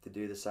to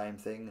do the same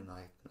thing, and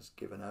I was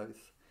given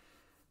oath.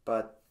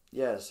 But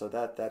yeah, so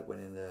that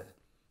went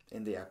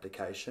in the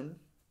application,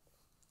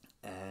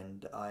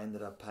 and I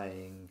ended up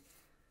paying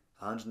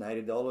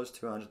 $180,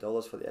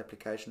 $200 for the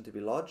application to be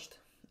lodged,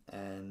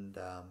 and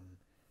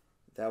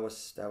that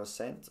was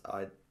sent.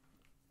 I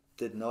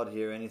did not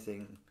hear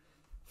anything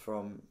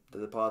from the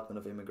Department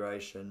of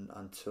Immigration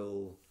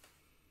until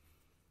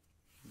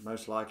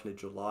most likely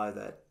July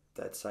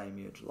that same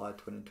year, July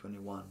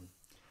 2021,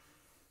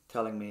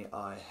 telling me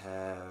I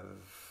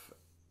have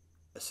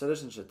a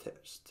citizenship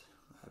test.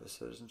 I have a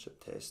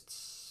citizenship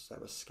test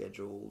that was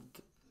scheduled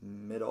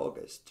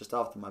mid-August, just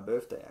after my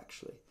birthday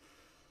actually.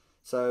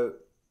 So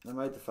I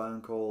made the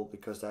phone call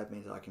because that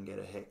means I can get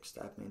a HEX.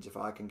 That means if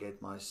I can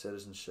get my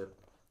citizenship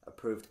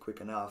approved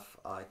quick enough,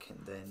 I can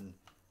then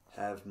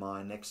have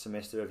my next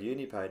semester of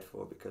uni paid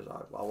for, because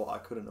I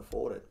couldn't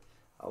afford it.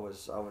 I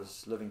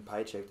was living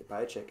paycheck to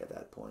paycheck at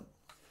that point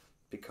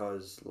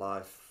because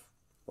life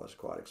was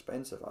quite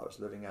expensive. I was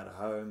living at a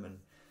home, and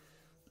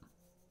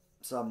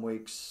some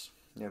weeks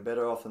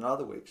better off than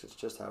other weeks. It's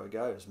just how it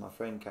goes. My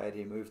friend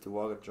Katie moved to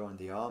Wagga, joined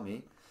the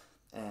army,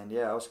 and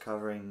I was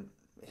covering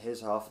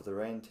his half of the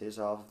rent, his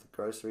half of the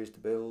groceries, the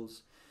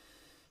bills.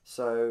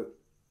 So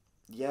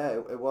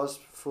it was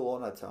full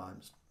on at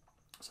times.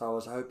 So I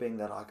was hoping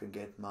that I could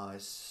get my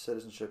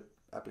citizenship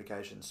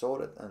application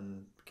sorted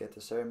and get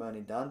the ceremony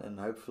done, and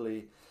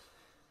hopefully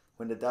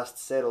when the dust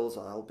settles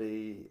I'll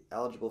be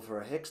eligible for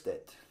a HEX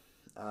debt,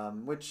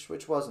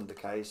 which wasn't the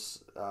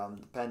case.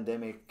 The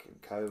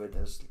pandemic, COVID,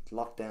 there's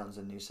lockdowns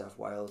in New South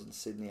Wales and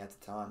Sydney at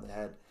the time. They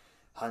had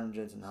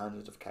hundreds and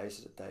hundreds of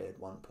cases a day at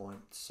one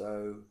point.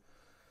 So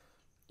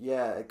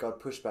it got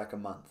pushed back a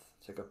month.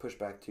 So it got pushed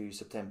back to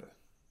September.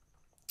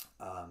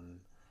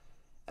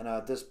 And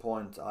at this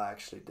point, I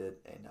actually did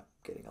end up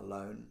getting a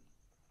loan.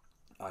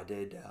 I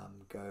did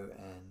go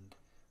and,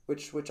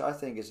 which I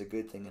think is a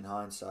good thing in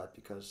hindsight,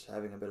 because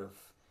having a bit of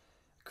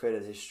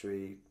credit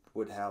history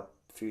would help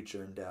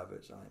future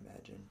endeavours, I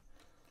imagine.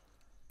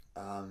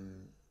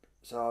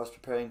 So I was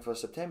preparing for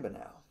September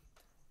now.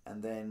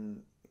 And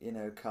then,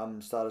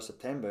 come start of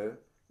September,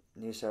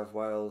 New South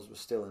Wales was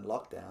still in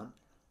lockdown.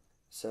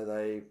 So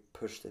they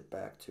pushed it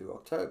back to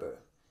October.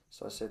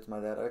 So I said to my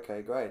dad,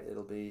 okay, great,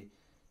 it'll be,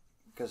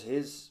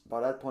 because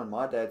by that point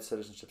my dad's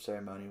citizenship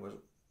ceremony was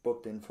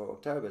booked in for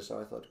October.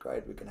 So I thought,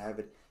 great, we can have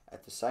it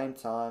at the same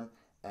time,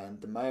 and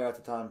the mayor at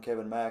the time,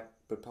 Kevin Mack,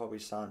 would probably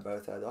sign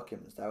both our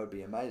documents. That would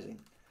be amazing.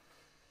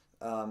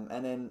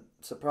 And then,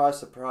 surprise,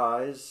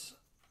 surprise,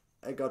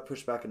 it got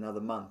pushed back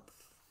another month.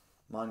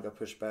 Mine got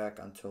pushed back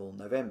until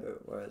November,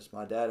 whereas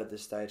my dad at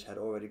this stage had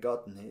already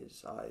gotten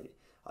his.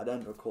 I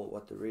don't recall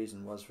what the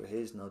reason was for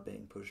his not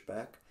being pushed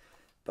back,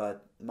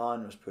 but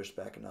mine was pushed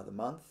back another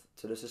month.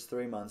 So this is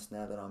 3 months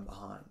now that I'm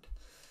behind.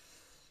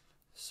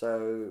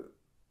 So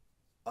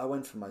I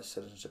went for my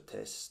citizenship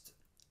test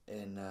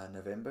in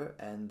November,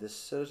 and this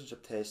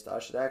citizenship test, I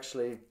should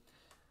actually,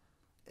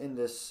 in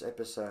this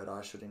episode,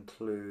 I should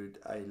include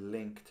a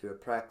link to a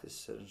practice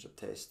citizenship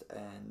test,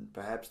 and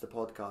perhaps the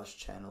podcast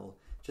channel,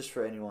 just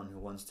for anyone who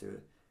wants to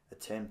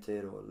attempt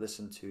it or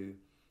listen to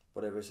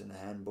whatever's in the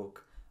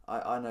handbook.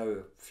 I know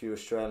a few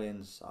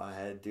Australians I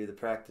had do the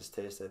practice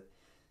test that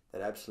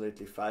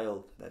absolutely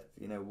failed, that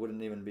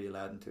wouldn't even be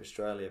allowed into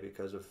Australia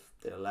because of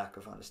their lack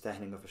of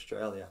understanding of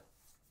Australia.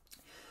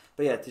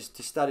 But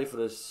to study for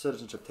the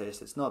citizenship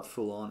test, it's not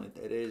full on.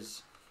 It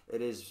is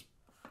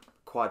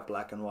quite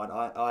black and white.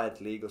 I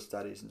had legal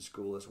studies in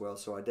school as well,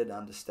 so I did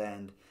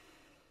understand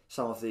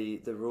some of the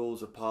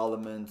rules of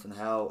Parliament and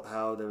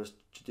how there was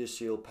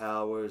judicial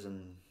powers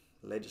and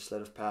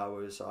legislative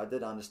powers. So I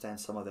did understand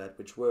some of that,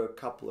 which were a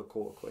couple of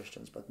core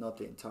questions, but not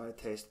the entire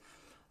test.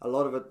 A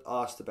lot of it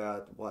asked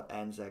about what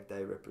Anzac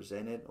Day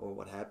represented, or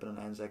what happened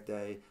on Anzac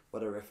Day,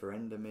 what a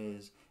referendum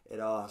is.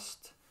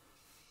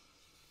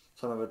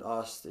 Some of it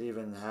asked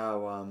even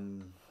how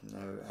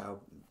how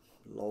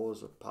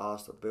laws are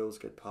passed or bills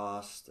get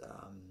passed.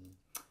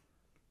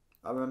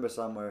 I remember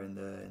somewhere in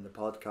the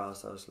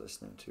podcast I was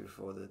listening to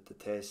for the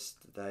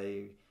test,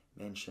 they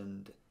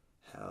mentioned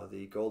how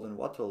the golden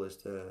wattle is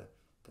the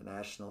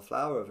national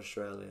flower of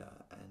Australia,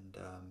 and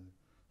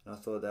I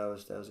thought that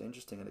was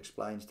interesting. It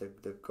explains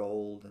the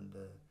gold and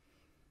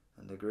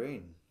the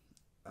green,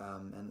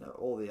 and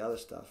all the other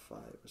stuff.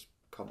 It was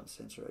common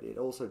sense already. It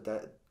also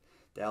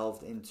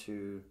delved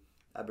into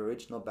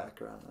Aboriginal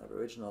background,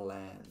 Aboriginal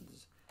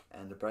lands,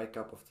 and the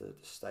breakup of the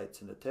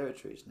states and the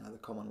territories. Now the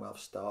Commonwealth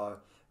Star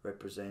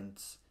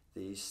represents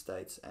these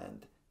states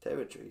and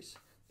territories,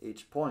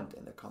 each point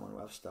in the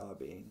Commonwealth Star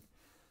being.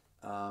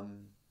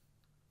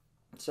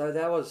 So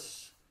that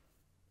was,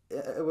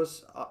 it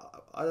was,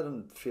 I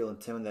didn't feel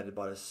intimidated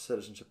by the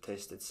citizenship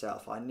test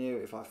itself. I knew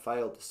if I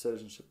failed the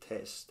citizenship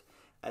test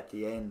at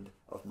the end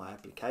of my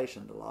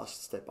application, the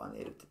last step I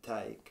needed to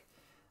take,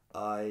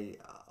 I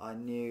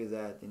knew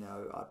that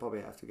I'd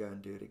probably have to go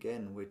and do it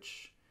again,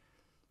 which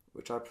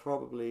I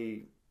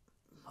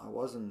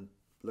wasn't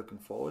looking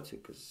forward to,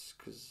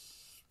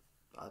 because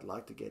I'd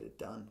like to get it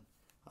done.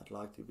 I'd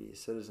like to be a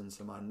citizen,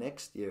 so my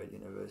next year at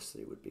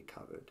university would be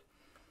covered.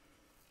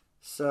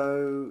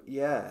 So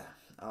yeah,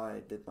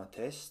 I did my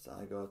test.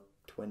 I got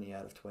 20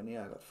 out of 20.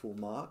 I got full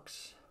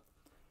marks.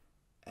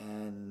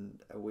 And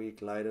a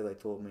week later, they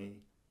told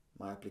me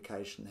my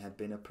application had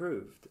been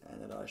approved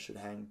and that I should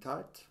hang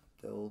tight.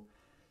 They'll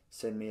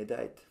send me a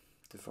date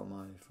for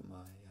my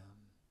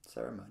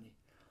ceremony.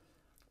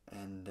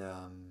 And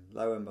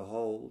lo and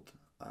behold,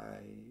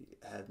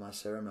 I had my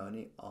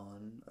ceremony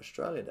on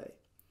Australia Day.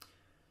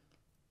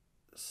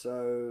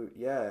 So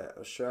yeah,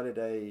 Australia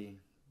Day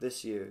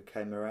this year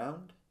came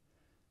around,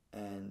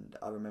 and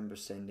I remember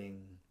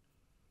sending.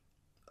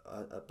 I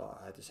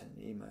had to send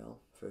an email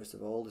first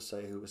of all to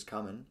say who was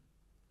coming,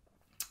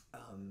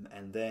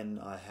 and then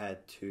I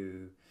had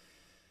to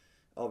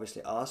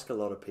obviously ask a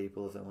lot of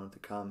people if they wanted to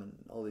come, and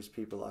all these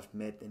people I've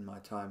met in my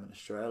time in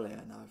Australia,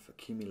 and I've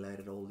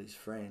accumulated all these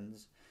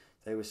friends.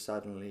 They were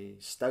suddenly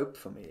stoked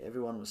for me.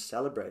 Everyone was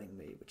celebrating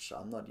me, which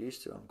I'm not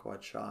used to. I'm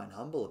quite shy and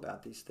humble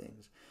about these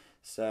things.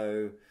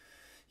 So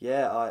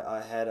yeah,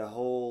 I had a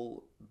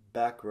whole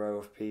back row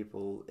of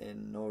people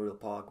in Norrill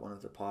Park, one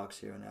of the parks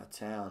here in our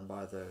town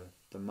by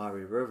the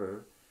Murray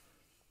River,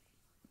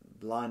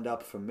 lined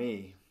up for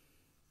me,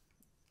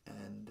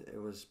 and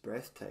it was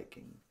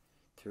breathtaking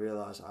to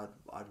realize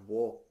I'd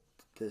walked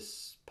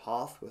this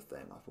path with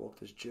them. I've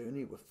walked this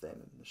journey with them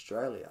in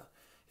Australia,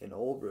 in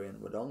Albury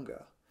and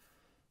Wodonga.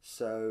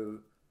 So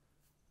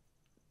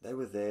they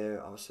were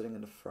there. I was sitting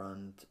in the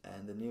front,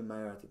 and the new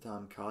mayor at the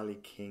time,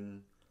 Kylie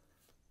King,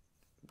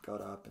 got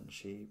up, and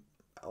she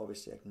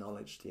obviously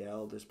acknowledged the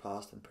elders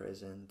past and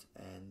present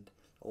and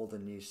all the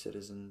new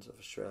citizens of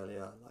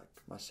Australia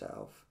like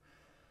myself.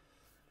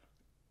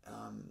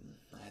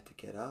 I had to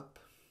get up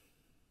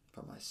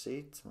from my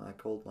seat. When I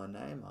called my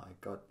name, I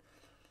got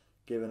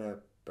given a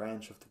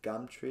branch of the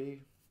gum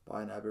tree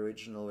by an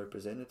Aboriginal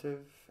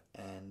representative,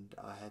 and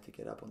I had to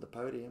get up on the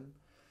podium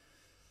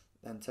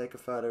and take a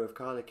photo of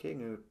Kylie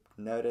King, who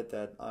noted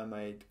that I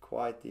made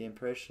quite the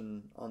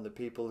impression on the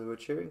people who were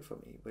cheering for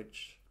me,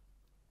 which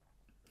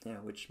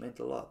meant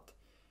a lot.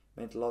 It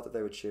meant a lot that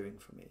they were cheering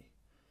for me.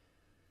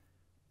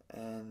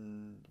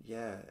 And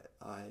yeah,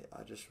 I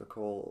just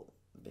recall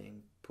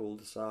being pulled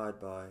aside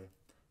by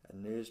a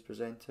news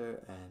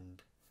presenter,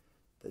 and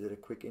they did a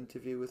quick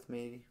interview with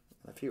me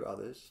and a few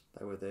others.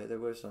 They were there. There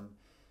were some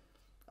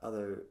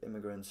other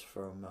immigrants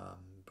from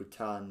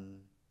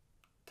Bhutan,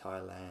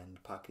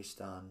 Thailand,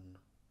 Pakistan,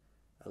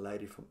 a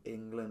lady from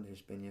England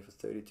who's been here for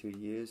 32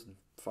 years and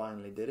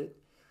finally did it.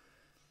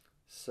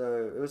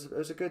 So it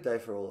was a good day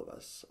for all of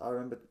us. I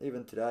remember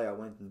even today I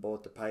went and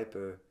bought the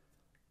paper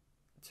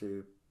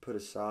to put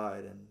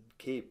aside and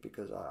keep,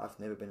 because I've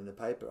never been in the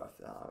paper.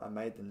 I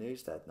made the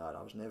news that night.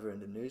 I was never in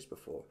the news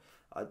before.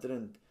 I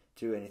didn't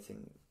do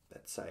anything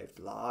that saved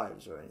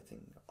lives or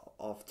anything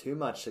of too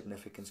much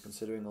significance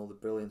considering all the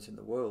brilliance in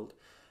the world,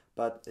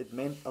 but it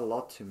meant a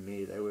lot to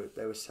me. They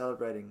were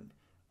celebrating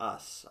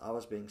us. I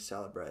was being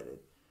celebrated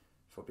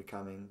for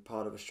becoming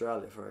part of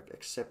Australia, for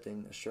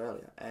accepting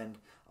Australia, and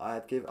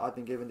I'd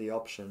been given the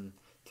option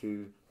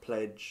to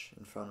pledge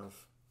in front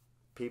of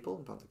people,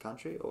 in front of the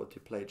country, or to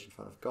pledge in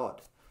front of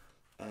God.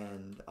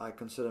 And I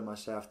consider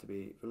myself to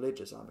be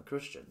religious. I'm a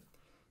Christian,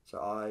 so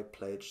I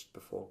pledged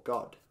before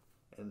God,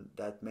 and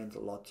that meant a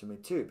lot to me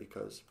too,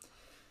 because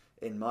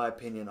in my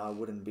opinion I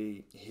wouldn't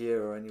be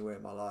here or anywhere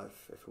in my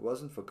life if it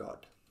wasn't for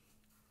God,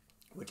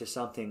 which is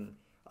something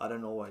I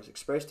don't always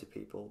express to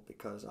people,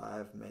 because I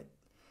have met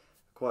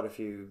quite a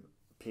few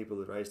people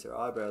that raise their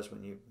eyebrows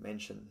when you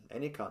mention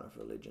any kind of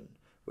religion,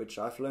 which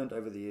I've learned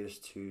over the years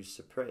to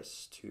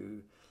suppress,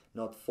 to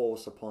not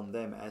force upon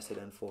them as they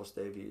don't force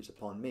their views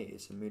upon me.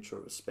 It's a mutual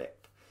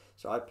respect.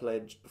 So I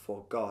pledged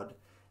before God,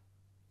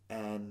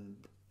 and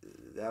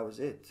that was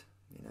it.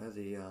 You know,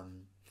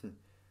 the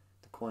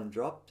coin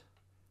dropped,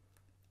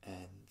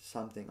 and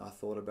something I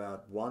thought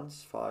about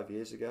once 5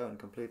 years ago and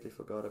completely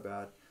forgot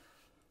about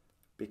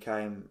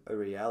became a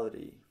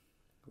reality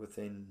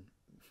within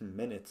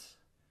minutes.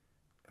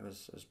 It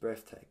was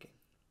breathtaking.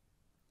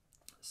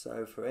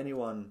 So for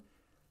anyone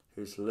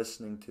who's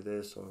listening to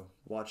this or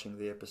watching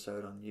the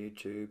episode on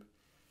YouTube,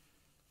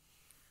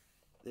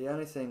 the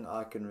only thing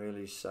I can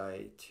really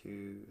say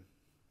to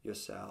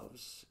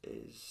yourselves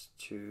is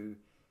to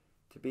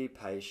be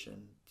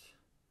patient,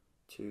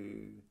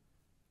 to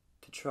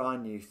try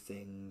new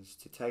things,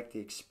 to take the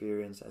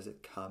experience as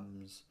it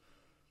comes,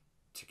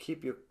 to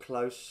keep your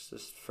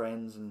closest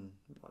friends, and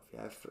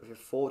if you're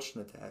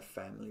fortunate to have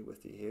family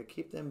with you here,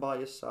 keep them by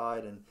your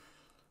side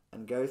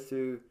and go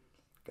through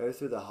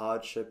the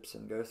hardships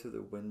and go through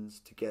the wins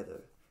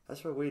together.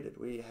 That's what we did.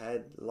 We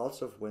had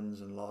lots of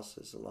wins and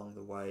losses along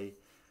the way,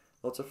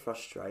 lots of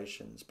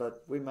frustrations,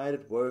 but we made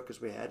it work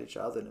because we had each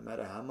other no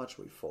matter how much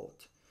we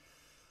fought.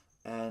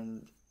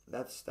 And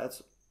that's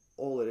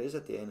all it is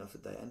at the end of the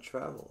day. And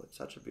travel, it's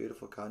such a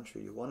beautiful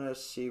country. You want to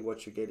see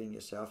what you're getting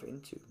yourself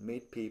into,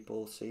 meet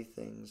people, see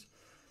things,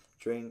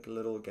 drink a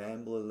little,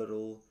 gamble a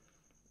little.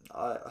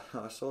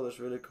 I saw this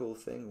really cool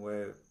thing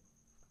where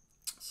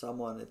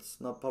someone, it's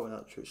probably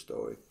not a true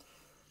story,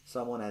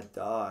 someone had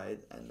died,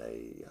 and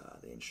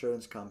the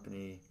insurance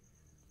company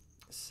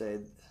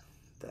said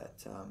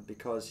that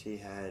because he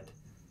had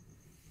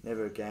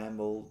never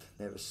gambled,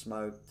 never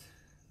smoked,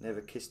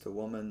 never kissed a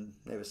woman,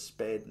 never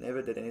sped,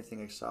 never did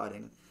anything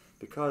exciting.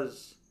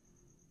 Because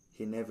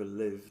he never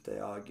lived, they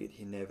argued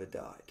he never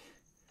died.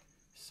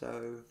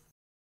 So,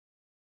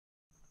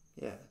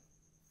 yeah,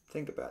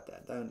 think about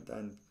that.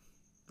 Don't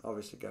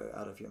obviously go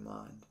out of your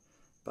mind.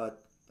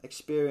 But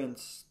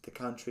experience the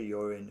country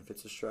you're in, if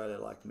it's Australia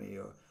like me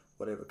or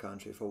whatever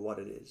country, for what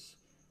it is.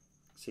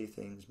 See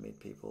things, meet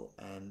people,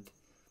 and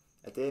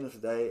at the end of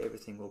the day,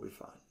 everything will be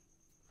fine.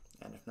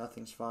 And if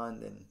nothing's fine,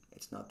 then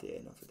it's not the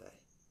end of the day.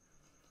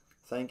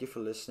 Thank you for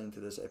listening to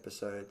this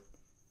episode.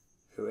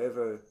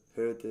 Whoever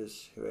heard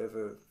this,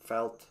 whoever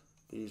felt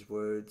these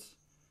words,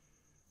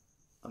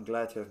 I'm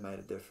glad to have made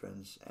a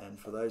difference. And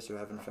for those who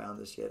haven't found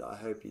this yet, I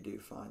hope you do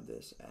find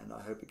this, and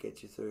I hope it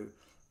gets you through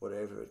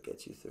whatever it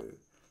gets you through.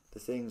 The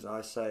things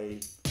I say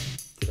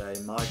today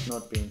might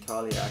not be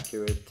entirely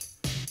accurate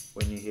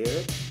when you hear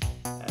it,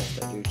 as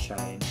they do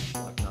change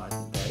like night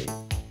and day.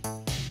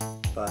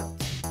 But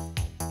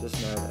just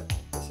know that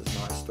this is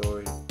my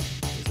story,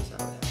 this is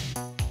how it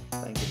happened.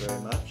 Thank you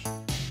very much.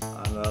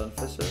 I'm Llewellyn,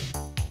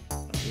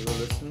 and you were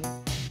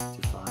listening